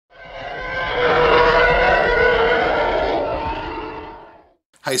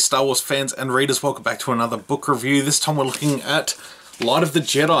Hey Star Wars fans and readers, welcome back to another book review. This time we're looking at Light of the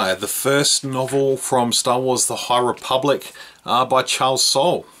Jedi, the first novel from Star Wars The High Republic by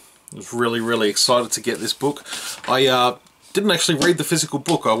Soule. I was really excited to get this book. I didn't actually read the physical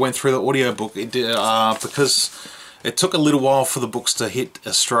book. I went through the audiobook because it took a little while for the books to hit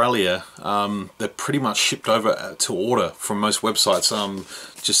Australia. They're pretty much shipped over to order from most websites,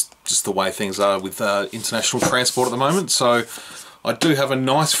 just the way things are with international transport at the moment. So I do have a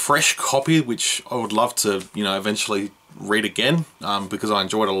nice fresh copy, which I would love to, eventually read again, because I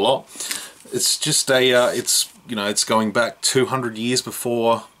enjoyed it a lot. It's just a, it's going back 200 years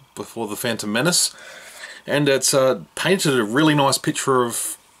before the Phantom Menace, and it's painted a really nice picture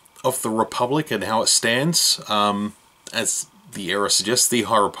of the Republic and how it stands, as the era suggests, the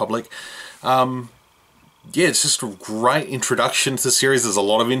High Republic. Yeah, it's just a great introduction to the series. There's a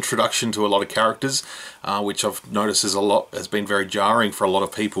lot of introduction to a lot of characters, which I've noticed has been very jarring for a lot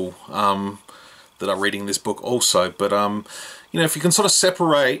of people that are reading this book also. But if you can sort of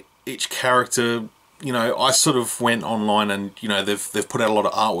separate each character, I sort of went online and they've put out a lot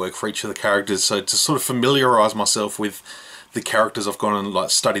of artwork for each of the characters. So to sort of familiarise myself with the characters, I've gone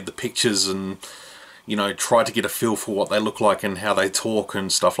and studied the pictures and try to get a feel for what they look like and how they talk and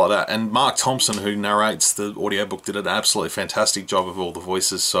stuff like that. And Mark Thompson, who narrates the audiobook, did an absolutely fantastic job of all the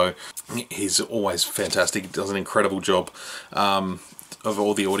voices. So he's always fantastic. He does an incredible job of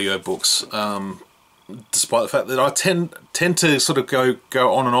all the audiobooks. Despite the fact that I tend to sort of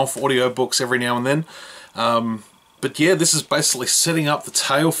go on and off audiobooks every now and then. But yeah, this is basically setting up the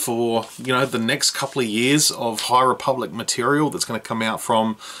tale for the next couple of years of High Republic material that's going to come out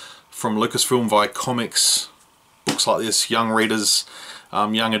from Lucasfilm via comics, books like this, young readers,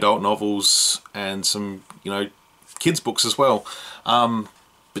 young adult novels, and some kids books as well.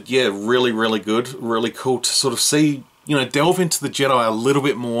 But yeah, really good, really cool to sort of see delve into the Jedi a little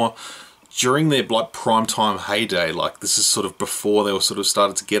bit more during their primetime heyday. Like, this is sort of before they were sort of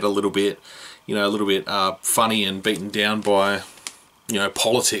started to get a little bit funny and beaten down by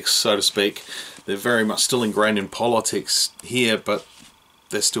politics, so to speak. They're very much still ingrained in politics here, but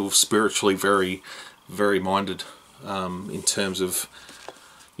they're still spiritually very minded, in terms of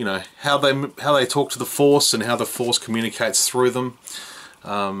how they talk to the Force and how the Force communicates through them.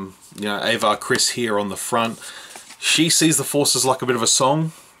 Ava Chris here on the front, she sees the Force as like a bit of a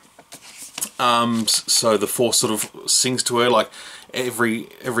song. So the Force sort of sings to her. Like every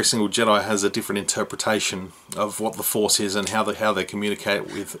single Jedi has a different interpretation of what the Force is and how they communicate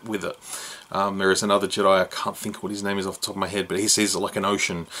with it. There is another Jedi, I can't think what his name is off the top of my head, but he sees it like an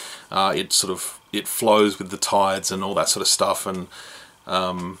ocean. It flows with the tides and all that sort of stuff. And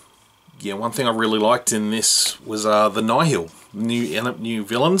yeah, one thing I really liked in this was the Nihil, new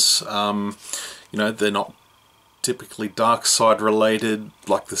villains. They're not typically dark side related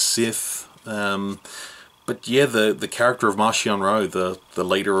like the Sith. But yeah, the character of Marchion Ro, the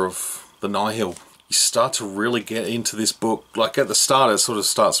leader of the Nihil, you start to really get into this book. Like at the start,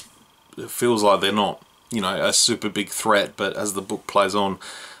 it feels like they're not, a super big threat, but as the book plays on,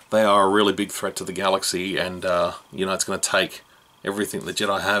 they are a really big threat to the galaxy, and it's going to take everything the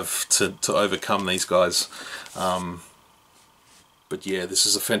Jedi have to overcome these guys. But yeah, this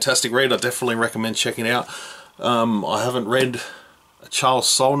is a fantastic read. I definitely recommend checking it out. I haven't read a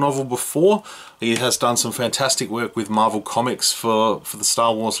Soule novel before. He has done some fantastic work with Marvel Comics for the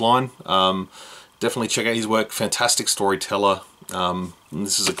Star Wars line. Definitely check out his work. Fantastic storyteller. And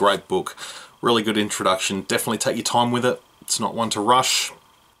this is a great book. Really good introduction. Definitely take your time with it. It's not one to rush.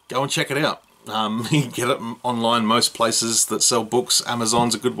 Go and check it out. You can get it online most places that sell books.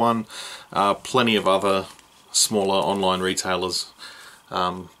 Amazon's a good one. Plenty of other smaller online retailers.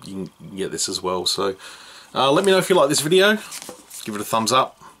 You can get this as well. So let me know if you like this video. Give it a thumbs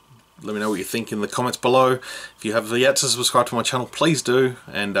up. Let me know what you think in the comments below. If you have yet to subscribe to my channel, please do.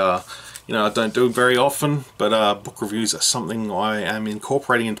 And I don't do it very often, but book reviews are something I am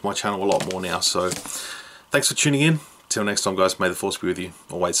incorporating into my channel a lot more now. So thanks for tuning in. Till next time, guys, may the Force be with you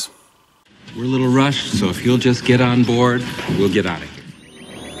always. We're a little rushed, so if you'll just get on board, we'll get out of here.